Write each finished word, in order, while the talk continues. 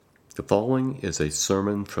The following is a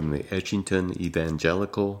sermon from the Edgington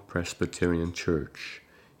Evangelical Presbyterian Church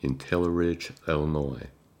in Taylor Ridge, Illinois.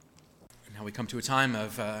 Now we come to a time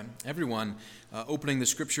of everyone opening the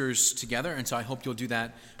scriptures together, and so I hope you'll do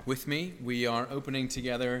that with me. We are opening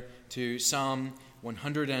together to Psalm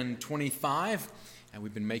 125, and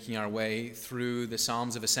we've been making our way through the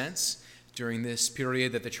Psalms of Ascents during this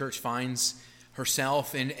period that the church finds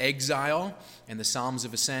herself in exile, and the Psalms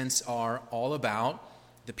of Ascents are all about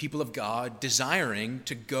the people of God desiring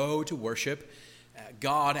to go to worship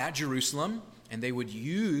God at Jerusalem, and they would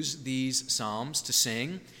use these psalms to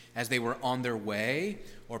sing as they were on their way,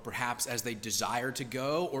 or perhaps as they desired to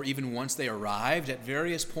go, or even once they arrived. At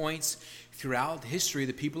various points throughout history,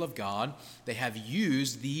 the people of God, they have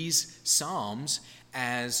used these psalms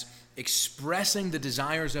as expressing the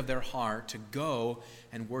desires of their heart to go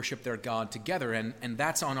and worship their God together, and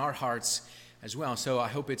that's on our hearts as well. So I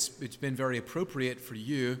hope it's been very appropriate for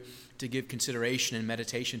you to give consideration and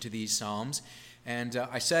meditation to these psalms. And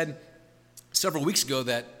I said several weeks ago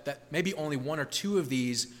that maybe only one or two of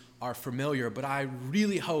these are familiar, but I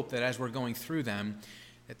really hope that as we're going through them,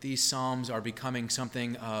 that these psalms are becoming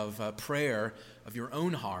something of a prayer of your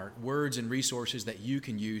own heart, words and resources that you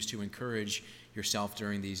can use to encourage yourself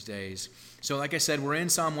during these days. So like I said, we're in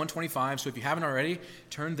Psalm 125, so if you haven't already,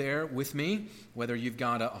 turn there with me, whether you've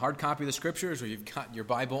got a hard copy of the scriptures or you've got your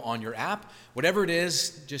Bible on your app, whatever it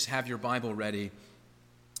is, just have your Bible ready.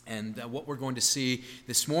 And what we're going to see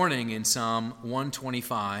this morning in Psalm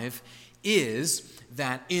 125 is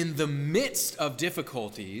that in the midst of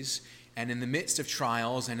difficulties and in the midst of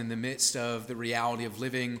trials and in the midst of the reality of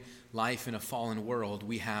living life in a fallen world,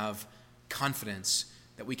 we have confidence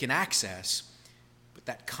that we can access. But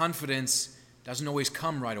that confidence doesn't always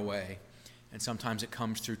come right away, and sometimes it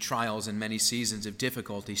comes through trials and many seasons of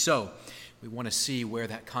difficulty. So we want to see where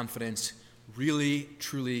that confidence really,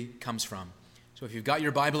 truly comes from. So if you've got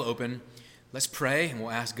your Bible open, let's pray, and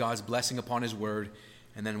we'll ask God's blessing upon His Word,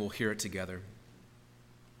 and then we'll hear it together.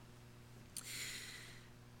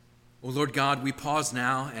 Oh Lord God, we pause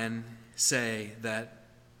now and say that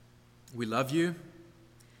we love you,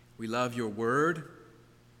 we love your Word,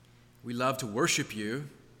 we love to worship you.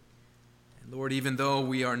 And Lord, even though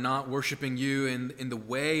we are not worshiping you in the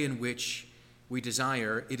way in which we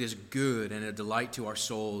desire, it is good and a delight to our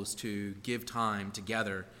souls to give time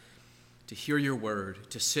together to hear your word,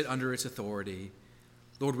 to sit under its authority.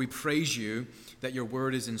 Lord, we praise you that your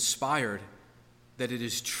word is inspired, that it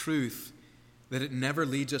is truth, that it never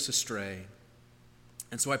leads us astray.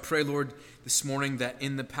 And so I pray, Lord, this morning that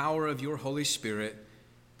in the power of your Holy Spirit,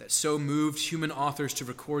 that so moved human authors to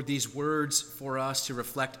record these words for us to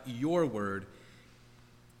reflect your word,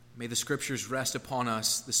 may the scriptures rest upon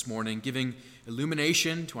us this morning, giving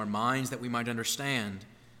illumination to our minds that we might understand,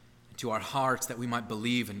 and to our hearts that we might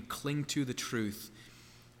believe and cling to the truth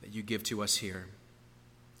that you give to us here.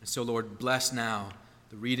 And so, Lord, bless now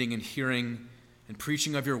the reading and hearing and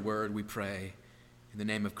preaching of your word, we pray. In the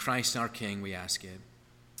name of Christ our King, we ask it.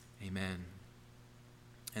 Amen.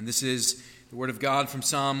 And this is the word of God from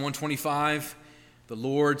Psalm 125. The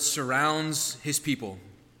Lord surrounds his people.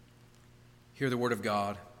 Hear the word of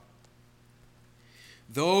God.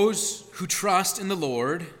 Those who trust in the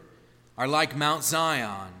Lord are like Mount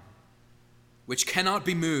Zion, which cannot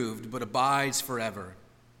be moved but abides forever.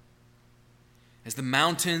 As the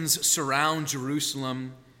mountains surround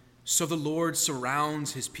Jerusalem, so the Lord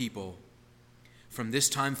surrounds his people from this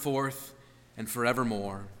time forth and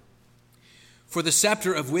forevermore. For the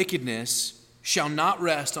scepter of wickedness shall not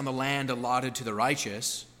rest on the land allotted to the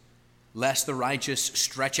righteous, lest the righteous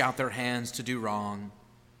stretch out their hands to do wrong.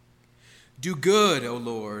 Do good, O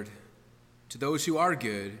Lord, to those who are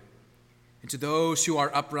good, and to those who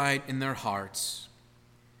are upright in their hearts.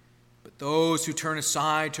 But those who turn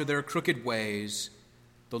aside to their crooked ways,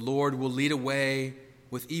 the Lord will lead away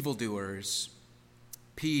with evildoers.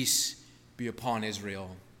 Peace be upon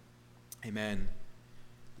Israel. Amen.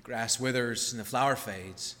 The grass withers and the flower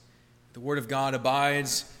fades. The word of God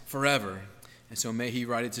abides forever. And so may he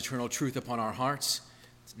write its eternal truth upon our hearts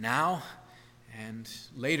now and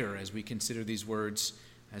later as we consider these words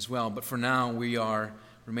as well. But for now, we are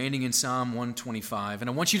remaining in Psalm 125. And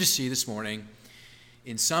I want you to see this morning,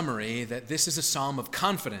 in summary, that this is a psalm of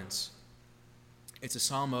confidence. It's a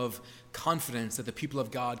psalm of confidence that the people of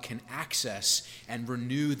God can access and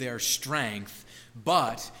renew their strength.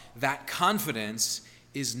 But that confidence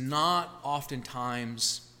is not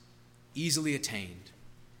oftentimes easily attained.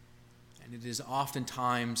 And it is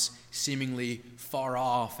oftentimes seemingly far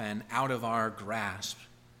off and out of our grasp.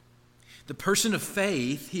 The person of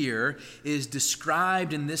faith here is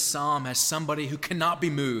described in this psalm as somebody who cannot be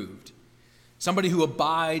moved, somebody who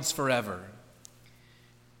abides forever.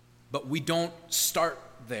 But we don't start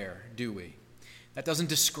there, do we? That doesn't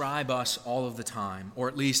describe us all of the time, or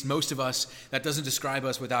at least most of us, that doesn't describe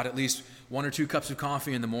us without at least 1 or 2 cups of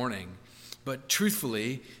coffee in the morning. But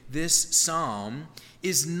truthfully, this psalm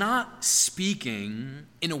is not speaking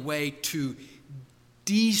in a way to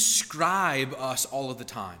describe us all of the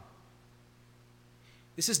time.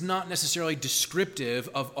 This is not necessarily descriptive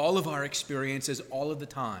of all of our experiences all of the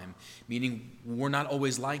time, meaning we're not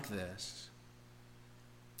always like this.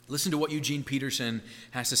 Listen to what Eugene Peterson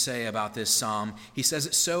has to say about this psalm. He says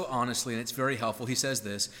it so honestly, and it's very helpful. He says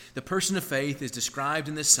this: the person of faith is described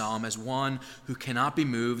in this psalm as one who cannot be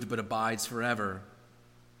moved but abides forever.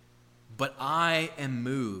 But I am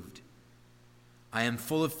moved. I am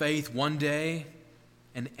full of faith one day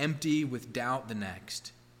and empty with doubt the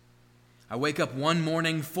next. I wake up one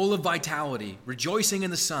morning full of vitality, rejoicing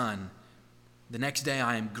in the sun. The next day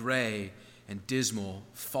I am gray and dismal,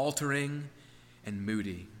 faltering and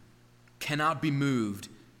moody. Cannot be moved.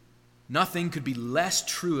 Nothing could be less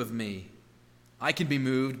true of me. I can be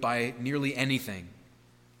moved by nearly anything.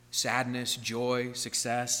 Sadness, joy,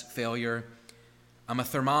 success, failure. I'm a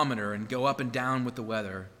thermometer and go up and down with the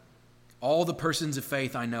weather. All the persons of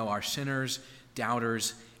faith I know are sinners,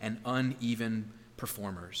 doubters, and uneven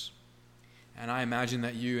performers. And I imagine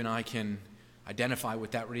that you and I can identify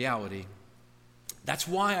with that reality. That's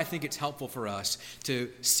why I think it's helpful for us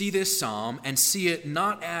to see this psalm and see it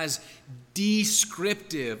not as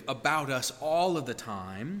descriptive about us all of the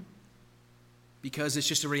time, because it's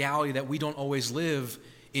just a reality that we don't always live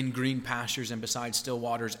in green pastures and beside still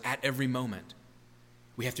waters at every moment.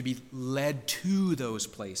 We have to be led to those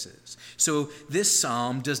places. So this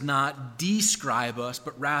psalm does not describe us,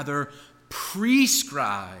 but rather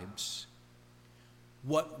prescribes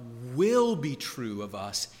what will be true of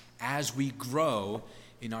us as we grow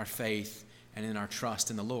in our faith and in our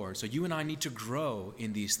trust in the Lord. So you and I need to grow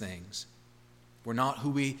in these things. We're not who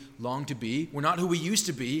we long to be. We're not who we used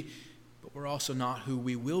to be, but we're also not who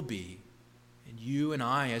we will be. And you and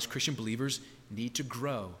I, as Christian believers, need to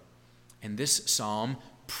grow. And this psalm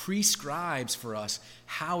prescribes for us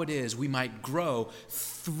how it is we might grow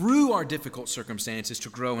through our difficult circumstances to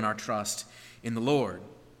grow in our trust in the Lord.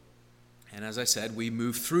 And as I said, we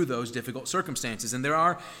move through those difficult circumstances. And there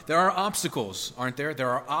are obstacles, aren't there? There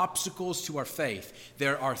are obstacles to our faith.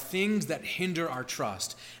 There are things that hinder our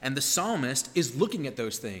trust. And the psalmist is looking at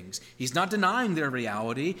those things. He's not denying their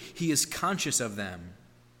reality. He is conscious of them.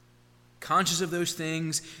 Conscious of those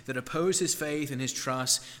things that oppose his faith and his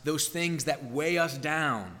trust, those things that weigh us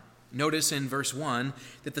down. Notice in verse 1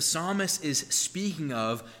 that the psalmist is speaking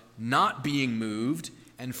of not being moved,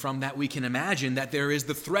 and from that we can imagine that there is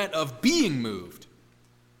the threat of being moved,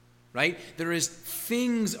 right? There is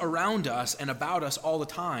things around us and about us all the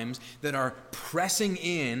times that are pressing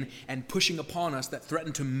in and pushing upon us that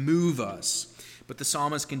threaten to move us. But the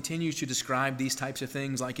psalmist continues to describe these types of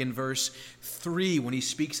things, like in verse 3 when he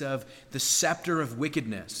speaks of the scepter of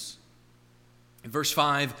wickedness. In verse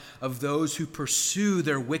 5, of those who pursue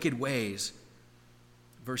their wicked ways.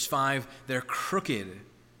 Verse 5, they're crooked.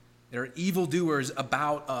 There are evildoers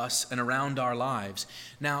about us and around our lives.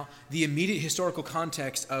 Now, the immediate historical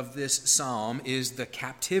context of this psalm is the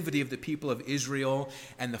captivity of the people of Israel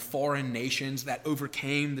and the foreign nations that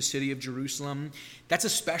overcame the city of Jerusalem. That's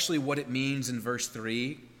especially what it means in verse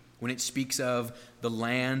 3 when it speaks of the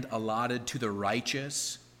land allotted to the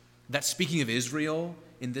righteous. That's speaking of Israel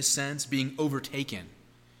in this sense being overtaken,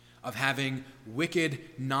 of having wicked,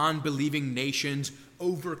 non-believing nations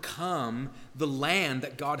overcome the land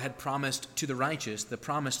that God had promised to the righteous, the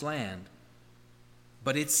promised land.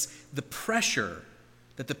 But it's the pressure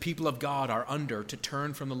that the people of God are under to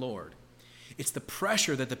turn from the Lord. It's the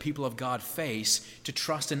pressure that the people of God face to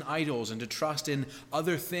trust in idols and to trust in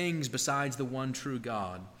other things besides the one true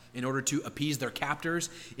God in order to appease their captors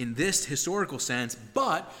in this historical sense.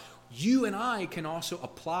 But you and I can also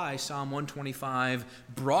apply Psalm 125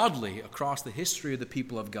 broadly across the history of the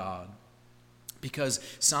people of God. Because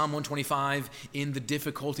Psalm 125, in the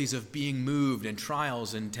difficulties of being moved and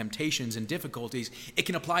trials and temptations and difficulties, it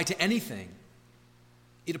can apply to anything.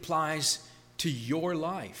 It applies to your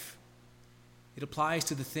life. It applies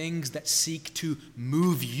to the things that seek to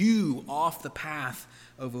move you off the path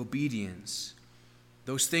of obedience.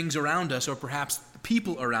 Those things around us, or perhaps the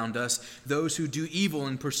people around us, those who do evil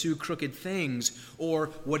and pursue crooked things, or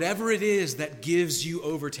whatever it is that gives you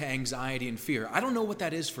over to anxiety and fear. I don't know what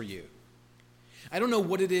that is for you. I don't know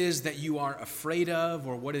what it is that you are afraid of,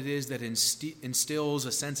 or what it is that instills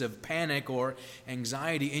a sense of panic or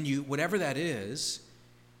anxiety in you. Whatever that is,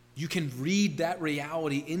 You can read that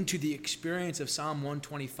reality into the experience of Psalm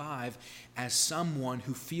 125 as someone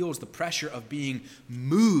who feels the pressure of being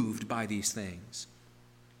moved by these things.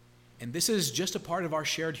 And this is just a part of our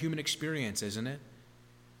shared human experience, isn't it?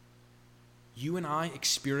 You and I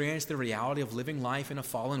experience the reality of living life in a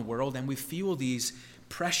fallen world, and we feel these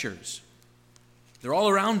pressures. They're all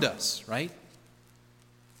around us, right?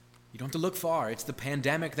 You don't have to look far. It's the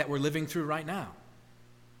pandemic that we're living through right now.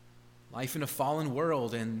 Life in a fallen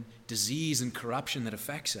world and disease and corruption that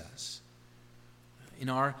affects us. In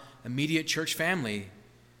our immediate church family,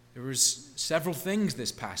 there was several things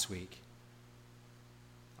this past week.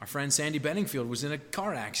 Our friend Sandy Benningfield was in a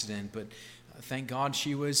car accident, but thank God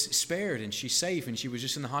she was spared and she's safe, and she was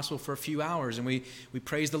just in the hospital for a few hours, and we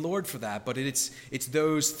praise the Lord for that. But it's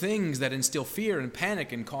those things that instill fear and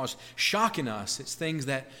panic and cause shock in us. It's things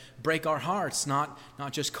that break our hearts, not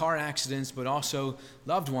just car accidents, but also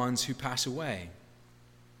loved ones who pass away.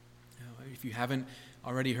 If you haven't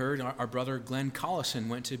already heard, our brother Glenn Collison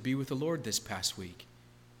went to be with the Lord this past week.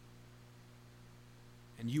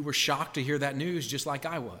 And you were shocked to hear that news just like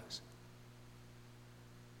I was.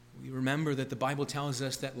 We remember that the Bible tells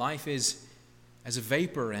us that life is as a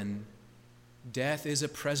vapor and death is a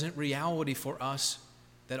present reality for us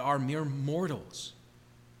that are mere mortals.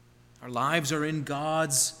 Our lives are in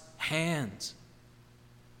God's hands.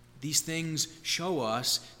 These things show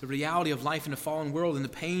us the reality of life in a fallen world and the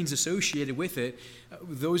pains associated with it.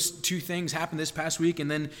 Those two things happened this past week,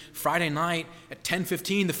 and then Friday night at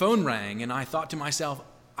 10:15 the phone rang, and I thought to myself,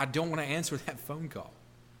 I don't want to answer that phone call.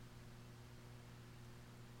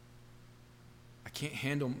 I can't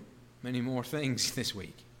handle many more things this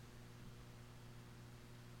week.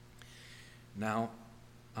 Now,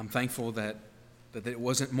 I'm thankful that it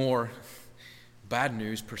wasn't more bad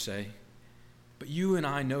news per se, but you and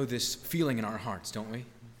I know this feeling in our hearts, don't we?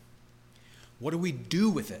 What do we do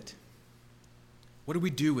with it? What do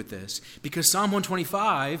we do with this? Because Psalm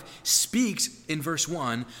 125 speaks in verse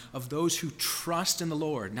 1 of those who trust in the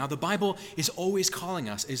Lord. Now, the Bible is always calling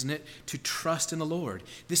us, isn't it, to trust in the Lord.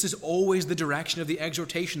 This is always the direction of the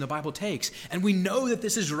exhortation the Bible takes. And we know that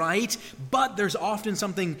this is right, but there's often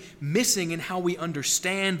something missing in how we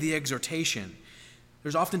understand the exhortation.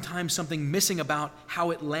 There's oftentimes something missing about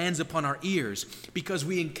how it lands upon our ears, because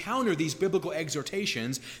we encounter these biblical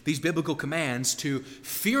exhortations, these biblical commands to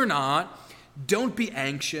fear not, don't be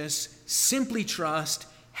anxious, simply trust,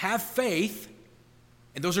 have faith,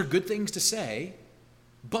 and those are good things to say,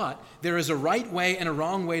 but there is a right way and a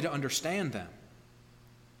wrong way to understand them.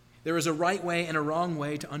 There is a right way and a wrong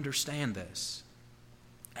way to understand this,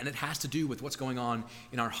 and it has to do with what's going on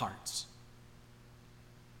in our hearts.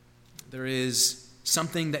 There is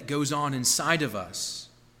something that goes on inside of us.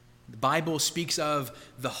 The Bible speaks of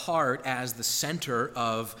the heart as the center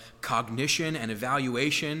of cognition and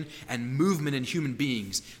evaluation and movement in human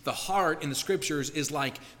beings. The heart in the Scriptures is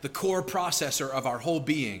like the core processor of our whole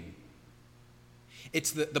being.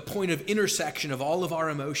 It's the point of intersection of all of our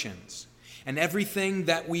emotions. And everything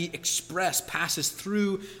that we express passes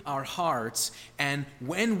through our hearts. And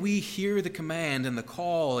when we hear the command and the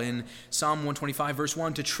call in Psalm 125, verse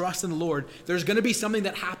 1, to trust in the Lord, there's going to be something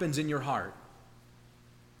that happens in your heart.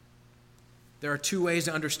 There are two ways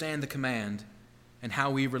to understand the command and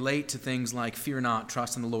how we relate to things like fear not,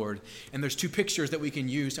 trust in the Lord. And there's two pictures that we can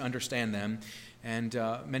use to understand them. And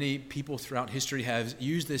many people throughout history have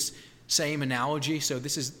used this same analogy, so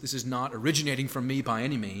this is not originating from me by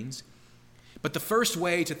any means. But the first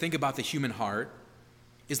way to think about the human heart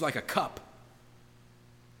is like a cup.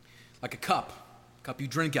 Like a cup you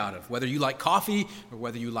drink out of. Whether you like coffee or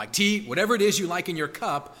whether you like tea, whatever it is you like in your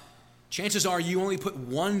cup, chances are you only put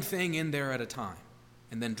one thing in there at a time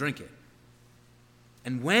and then drink it.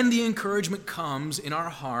 And when the encouragement comes in our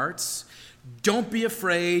hearts, don't be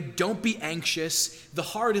afraid, don't be anxious. The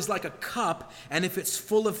heart is like a cup, and if it's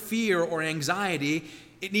full of fear or anxiety,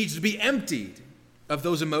 it needs to be emptied of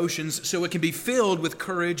those emotions so it can be filled with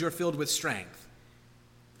courage or filled with strength.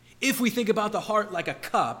 If we think about the heart like a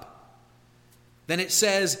cup, then it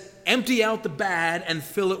says, empty out the bad and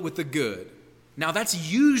fill it with the good. Now, that's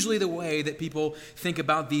usually the way that people think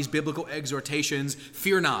about these biblical exhortations.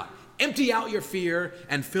 Fear not. Empty out your fear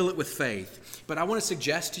and fill it with faith. But I want to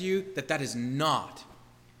suggest to you that is not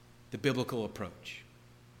the biblical approach.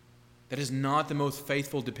 That is not the most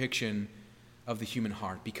faithful depiction of the human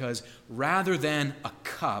heart. Because rather than a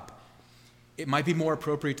cup, it might be more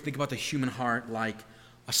appropriate to think about the human heart like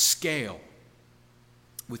a scale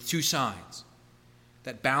with two sides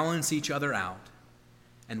that balance each other out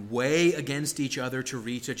and weigh against each other to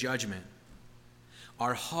reach a judgment.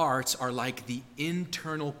 Our hearts are like the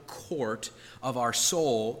internal court of our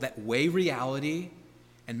soul that weigh reality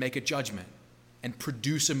and make a judgment and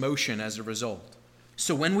produce emotion as a result.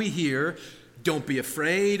 So when we hear, don't be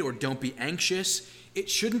afraid or don't be anxious, it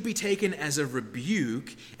shouldn't be taken as a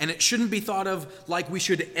rebuke, and it shouldn't be thought of like we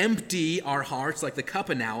should empty our hearts, like the cup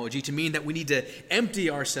analogy, to mean that we need to empty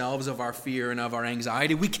ourselves of our fear and of our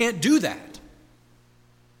anxiety. We can't do that.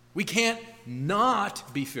 We can't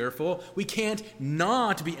not be fearful. We can't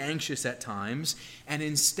not be anxious at times. And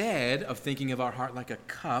instead of thinking of our heart like a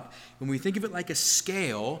cup, when we think of it like a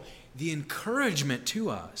scale, the encouragement to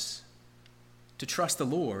us to trust the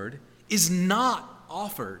Lord is not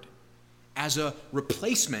offered as a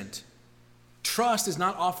replacement. Trust is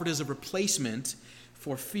not offered as a replacement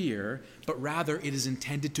for fear, but rather it is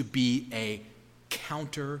intended to be a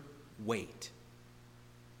counterweight.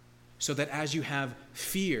 So that as you have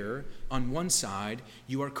fear on one side,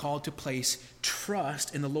 you are called to place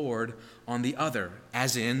trust in the Lord on the other.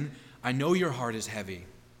 As in, I know your heart is heavy.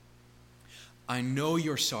 I know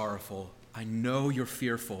you're sorrowful. I know you're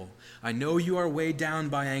fearful. I know you are weighed down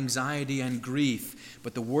by anxiety and grief.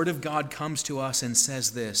 But the Word of God comes to us and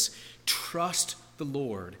says this: trust the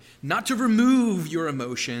Lord, not to remove your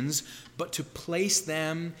emotions, but to place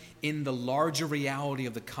them in the larger reality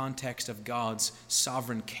of the context of God's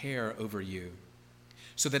sovereign care over you.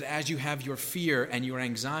 So that as you have your fear and your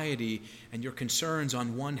anxiety and your concerns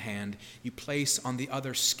on one hand, you place on the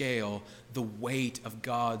other scale the weight of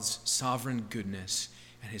God's sovereign goodness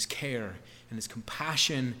and His care and His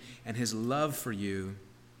compassion and His love for you.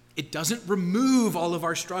 It doesn't remove all of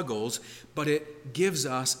our struggles, but it gives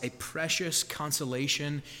us a precious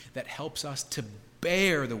consolation that helps us to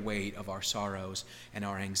bear the weight of our sorrows and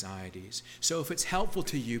our anxieties. So if it's helpful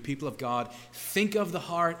to you, people of God, think of the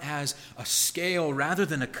heart as a scale rather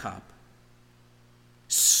than a cup,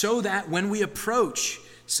 so that when we approach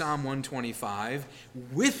Psalm 125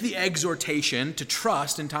 with the exhortation to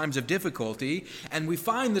trust in times of difficulty, and we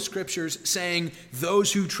find the scriptures saying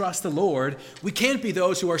those who trust the Lord, we can't be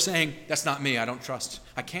those who are saying, that's not me, I don't trust,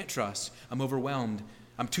 I can't trust, I'm overwhelmed,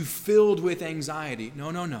 I'm too filled with anxiety.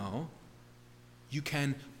 No. You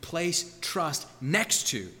can place trust next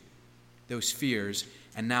to those fears.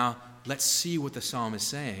 And now let's see what the psalm is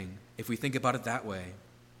saying if we think about it that way.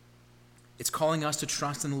 It's calling us to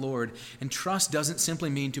trust in the Lord. And trust doesn't simply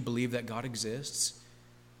mean to believe that God exists.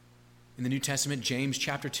 In the New Testament, James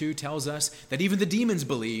chapter 2 tells us that even the demons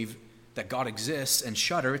believe that God exists and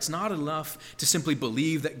shudder. It's not enough to simply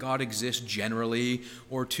believe that God exists generally,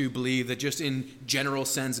 or to believe that just in general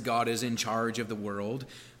sense God is in charge of the world.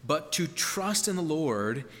 But to trust in the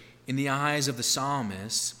Lord, in the eyes of the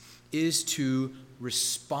psalmist, is to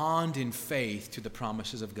respond in faith to the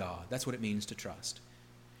promises of God. That's what it means to trust.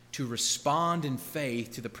 To respond in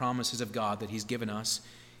faith to the promises of God that He's given us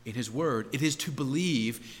in His Word. It is to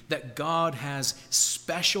believe that God has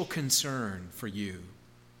special concern for you,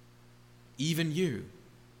 even you.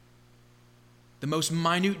 The most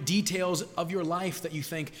minute details of your life that you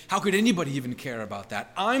think, how could anybody even care about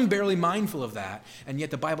that? I'm barely mindful of that. And yet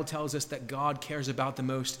the Bible tells us that God cares about the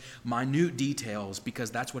most minute details, because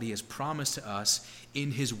that's what He has promised to us in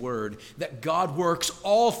His Word, that God works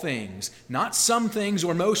all things, not some things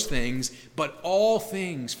or most things, but all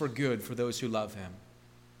things for good for those who love Him.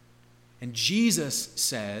 And Jesus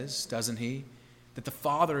says, doesn't He, that the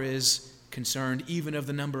Father is concerned even of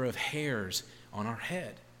the number of hairs on our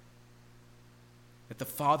head. That the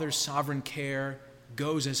Father's sovereign care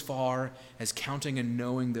goes as far as counting and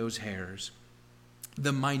knowing those hairs.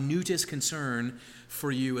 The minutest concern for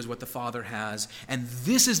you is what the Father has. And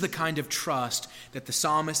this is the kind of trust that the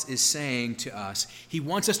psalmist is saying to us. He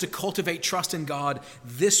wants us to cultivate trust in God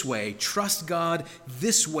this way. Trust God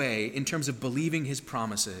this way in terms of believing His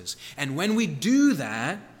promises. And when we do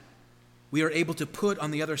that, we are able to put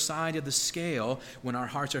on the other side of the scale, when our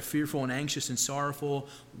hearts are fearful and anxious and sorrowful,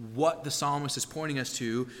 what the psalmist is pointing us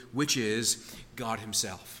to, which is God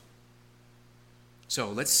Himself. So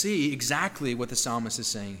let's see exactly what the psalmist is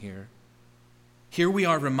saying here. Here we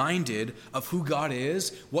are reminded of who God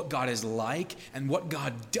is, what God is like, and what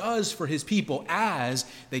God does for His people as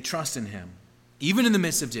they trust in Him. Even in the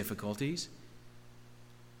midst of difficulties,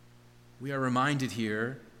 we are reminded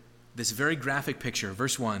here, this very graphic picture,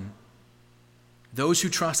 verse 1, those who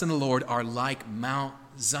trust in the Lord are like Mount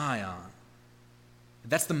Zion.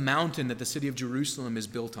 That's the mountain that the city of Jerusalem is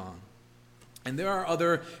built on. And there are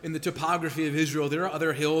other, in the topography of Israel, there are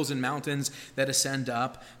other hills and mountains that ascend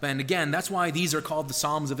up. And again, that's why these are called the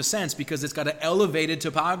Psalms of Ascents, because it's got an elevated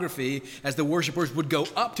topography as the worshipers would go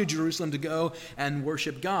up to Jerusalem to go and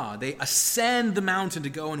worship God. They ascend the mountain to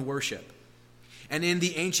go and worship. And in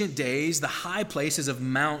the ancient days, the high places of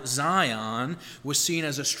Mount Zion was seen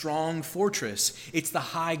as a strong fortress. It's the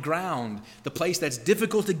high ground, the place that's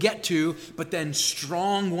difficult to get to, but then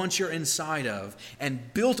strong once you're inside of.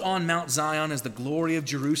 And built on Mount Zion is the glory of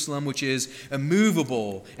Jerusalem, which is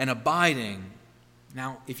immovable and abiding.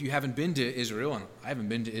 Now, if you haven't been to Israel, and I haven't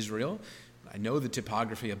been to Israel, I know the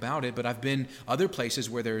topography about it, but I've been other places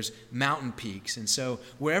where there's mountain peaks. And so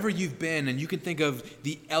wherever you've been, and you can think of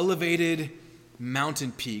the elevated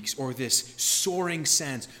mountain peaks or this soaring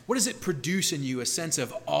sense, what does it produce in you? A sense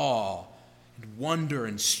of awe and wonder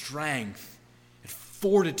and strength and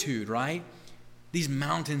fortitude, right? These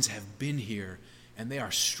mountains have been here and they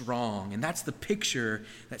are strong. And that's the picture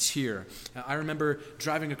that's here. I remember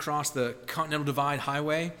driving across the Continental Divide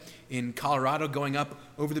Highway in Colorado, going up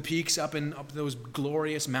over the peaks, up those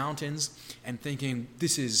glorious mountains, and thinking,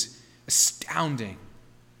 this is astounding.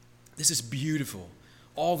 This is beautiful.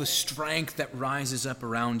 All the strength that rises up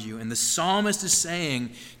around you. And the psalmist is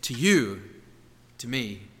saying to you, to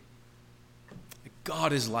me, that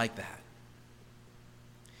God is like that.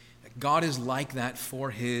 That God is like that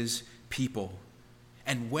for his people.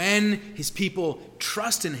 And when his people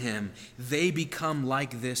trust in him, they become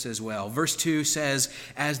like this as well. Verse 2 says,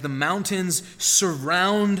 as the mountains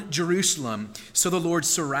surround Jerusalem, so the Lord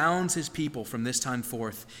surrounds his people from this time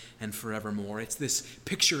forth and forevermore. It's this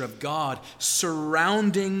picture of God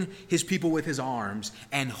surrounding his people with his arms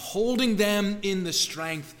and holding them in the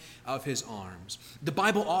strength of his arms. The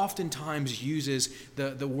Bible oftentimes uses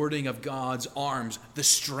the wording of God's arms, the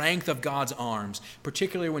strength of God's arms,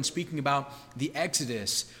 particularly when speaking about the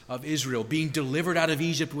exodus of Israel, being delivered out of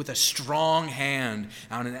Egypt with a strong hand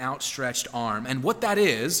on an outstretched arm. And what that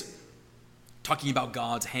is, talking about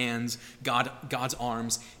God's hands, God's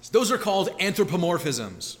arms, those are called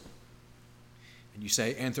anthropomorphisms. And you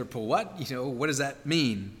say, anthropo what? What does that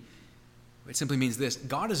mean? It simply means this: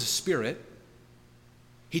 God is a spirit.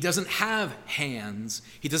 He doesn't have hands.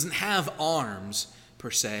 He doesn't have arms,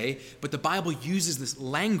 per se. But the Bible uses this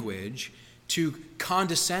language to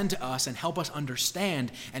condescend to us and help us understand,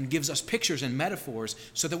 and gives us pictures and metaphors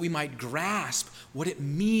so that we might grasp what it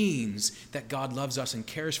means that God loves us and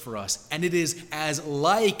cares for us. And it is as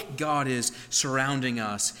like God is surrounding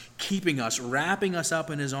us, keeping us, wrapping us up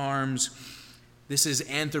in his arms. This is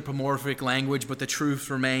anthropomorphic language, but the truth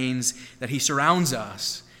remains that he surrounds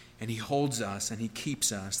us, and he holds us, and he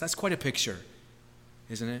keeps us. That's quite a picture,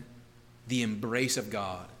 isn't it? The embrace of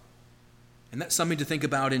God. And that's something to think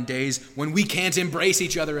about in days when we can't embrace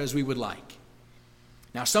each other as we would like.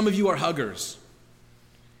 Now, some of you are huggers,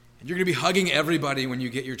 and you're going to be hugging everybody when you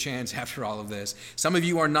get your chance after all of this. Some of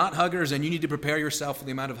you are not huggers, and you need to prepare yourself for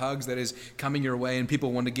the amount of hugs that is coming your way and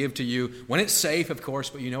people want to give to you, when it's safe, of course,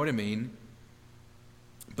 but you know what I mean.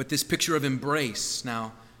 But this picture of embrace,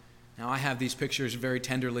 Now, I have these pictures very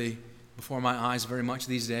tenderly before my eyes very much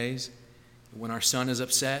these days. When our son is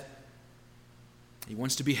upset, he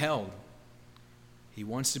wants to be held. He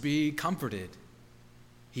wants to be comforted.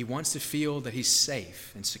 He wants to feel that he's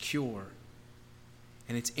safe and secure.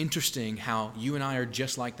 And it's interesting how you and I are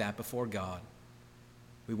just like that before God.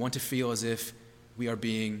 We want to feel as if we are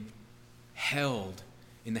being held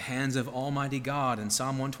in the hands of Almighty God. And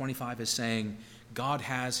Psalm 125 is saying, God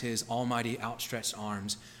has his almighty outstretched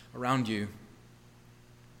arms around you,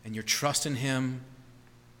 and your trust in him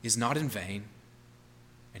is not in vain,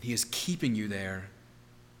 and he is keeping you there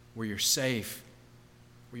where you're safe,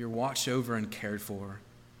 where you're watched over and cared for.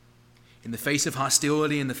 In the face of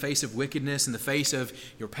hostility, in the face of wickedness, in the face of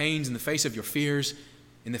your pains, in the face of your fears,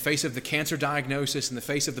 in the face of the cancer diagnosis, in the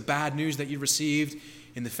face of the bad news that you received,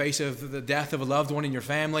 in the face of the death of a loved one in your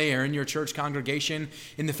family or in your church congregation,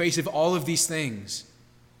 in the face of all of these things,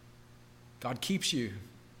 God keeps you.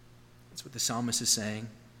 That's what the psalmist is saying.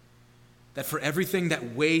 That for everything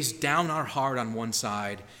that weighs down our heart on one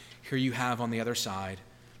side, here you have on the other side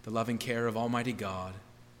the loving care of Almighty God,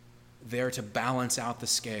 there to balance out the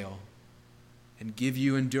scale and give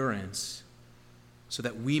you endurance, so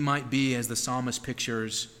that we might be, as the psalmist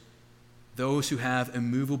pictures, those who have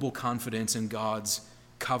immovable confidence in God's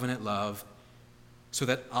covenant love, so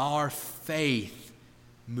that our faith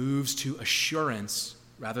moves to assurance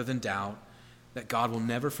rather than doubt that God will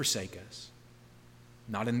never forsake us,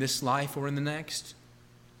 not in this life or in the next.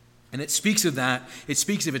 And it speaks of that. It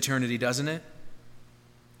speaks of eternity, doesn't it?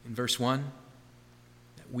 In verse 1,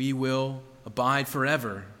 that we will abide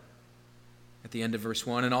forever at the end of verse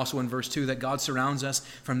 1, and also in verse 2, that God surrounds us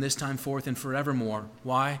from this time forth and forevermore.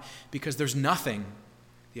 Why? Because there's nothing,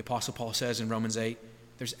 the Apostle Paul says in Romans 8,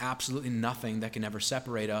 there's absolutely nothing that can ever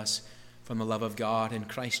separate us from the love of God in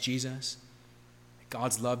Christ Jesus.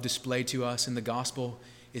 God's love displayed to us in the gospel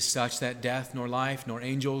is such that death, nor life, nor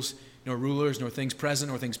angels, nor rulers, nor things present,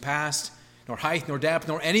 nor things past, nor height, nor depth,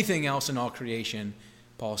 nor anything else in all creation,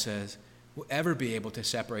 Paul says, will ever be able to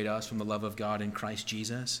separate us from the love of God in Christ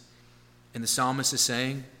Jesus. And the psalmist is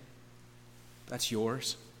saying, that's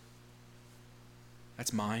yours.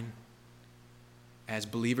 That's mine. As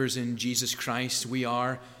believers in Jesus Christ, we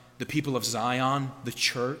are the people of Zion, the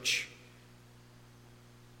church.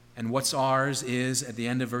 And what's ours is, at the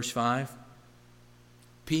end of verse 5,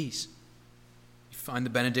 peace. You find the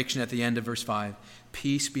benediction at the end of verse 5.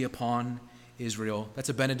 Peace be upon Israel. That's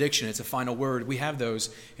a benediction. It's a final word. We have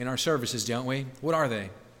those in our services, don't we? What are they?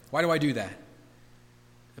 Why do I do that?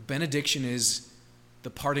 A benediction is the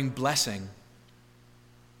parting blessing.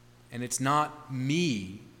 And it's not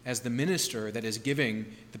me as the minister that is giving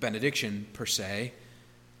the benediction per se.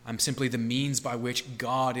 I'm simply the means by which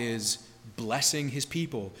God is blessing his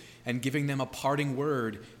people and giving them a parting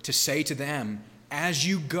word to say to them, as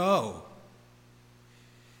you go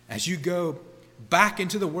back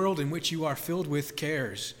into the world in which you are filled with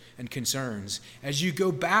cares and concerns, as you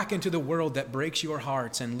go back into the world that breaks your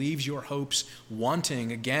hearts and leaves your hopes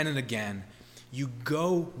wanting again and again, you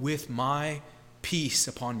go with my peace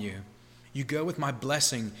upon you. You go with my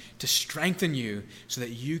blessing to strengthen you so that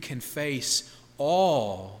you can face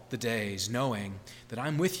all the days knowing that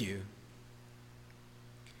I'm with you.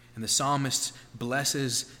 And the psalmist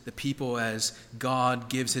blesses the people as God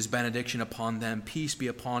gives his benediction upon them. Peace be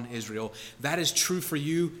upon Israel. That is true for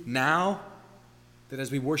you now, that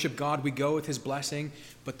as we worship God, we go with his blessing.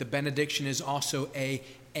 But the benediction is also an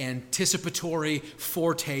anticipatory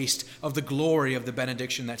foretaste of the glory of the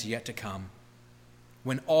benediction that's yet to come,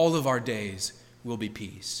 when all of our days will be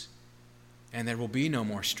peace, and there will be no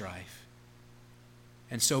more strife.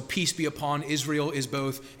 And so peace be upon Israel is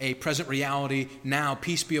both a present reality now.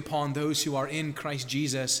 Peace be upon those who are in Christ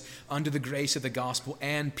Jesus under the grace of the gospel,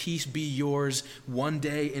 and peace be yours one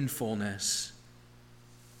day in fullness.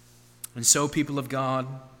 And so, people of God,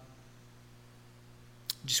 I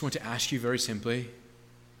just want to ask you very simply,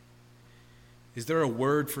 is there a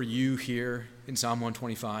word for you here in Psalm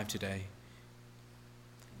 125 today?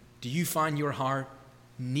 Do you find your heart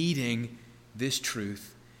needing this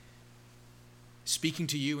truth, speaking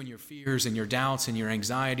to you in your fears and your doubts and your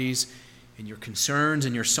anxieties and your concerns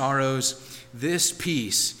and your sorrows? This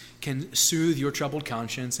peace can soothe your troubled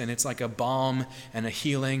conscience, and it's like a balm and a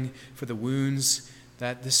healing for the wounds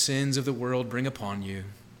that the sins of the world bring upon you.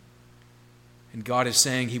 And God is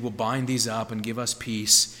saying he will bind these up and give us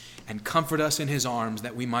peace and comfort us in his arms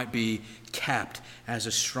that we might be kept as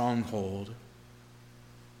a stronghold.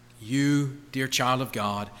 You, dear child of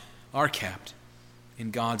God, are kept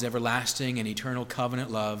in God's everlasting and eternal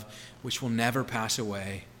covenant love, which will never pass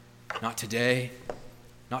away, not today,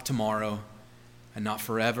 not tomorrow, and not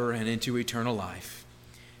forever and into eternal life.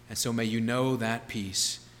 And so may you know that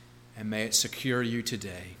peace, and may it secure you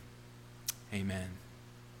today. Amen.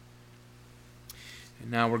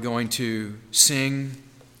 And now we're going to sing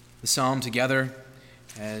the psalm together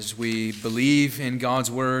as we believe in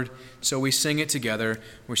God's word. So we sing it together.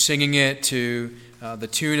 We're singing it to the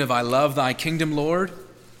tune of I Love Thy Kingdom, Lord.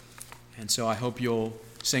 And so I hope you'll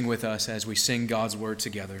sing with us as we sing God's word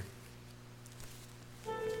together.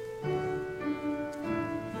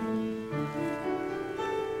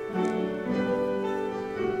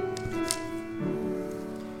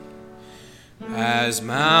 As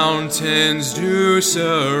mountains do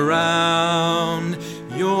surround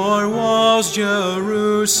your walls,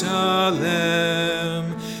 Jerusalem,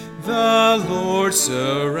 the Lord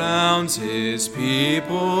surrounds his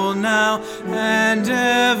people now and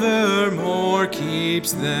evermore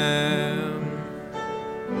keeps them.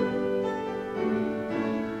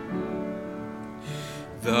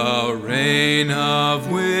 The reign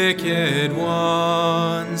of wicked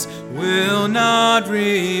ones will not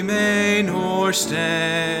remain or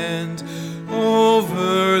stand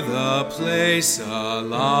over the place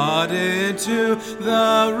allotted to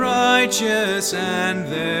the righteous and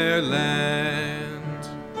their land.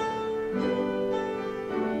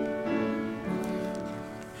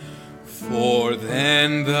 For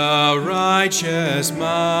then the righteous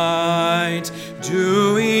might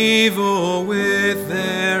do evil with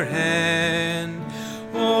their hand.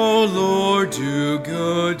 O Lord, do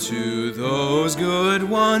good to those good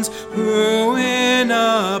ones who in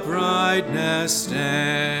uprightness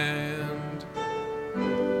stand.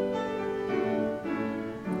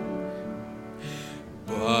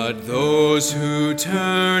 But those who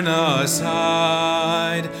turn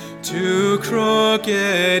aside to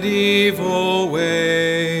crooked evil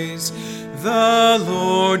ways, The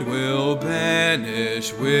Lord will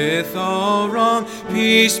banish with all wrong.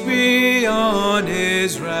 Peace be on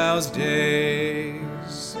Israel's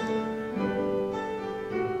days.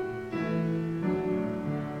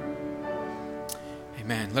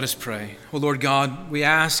 Amen. Let us pray. O Lord God, we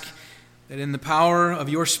ask that in the power of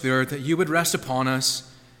your Spirit that you would rest upon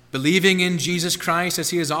us, believing in Jesus Christ as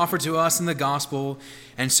he is offered to us in the gospel,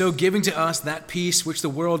 and so giving to us that peace which the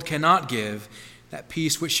world cannot give, that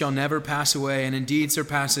peace which shall never pass away and indeed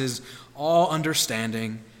surpasses all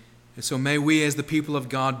understanding. And so may we as the people of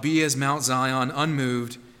God be as Mount Zion,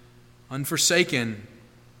 unmoved, unforsaken,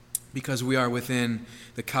 because we are within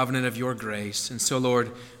the covenant of your grace. And so,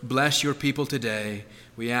 Lord, bless your people today.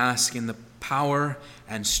 We ask in the power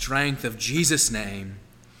and strength of Jesus' name.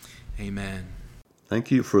 Amen.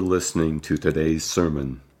 Thank you for listening to today's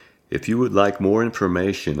sermon. If you would like more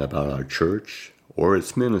information about our church or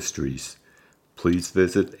its ministries, please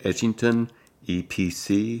visit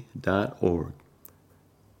edgingtonepc.org.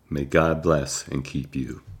 May God bless and keep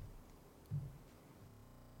you.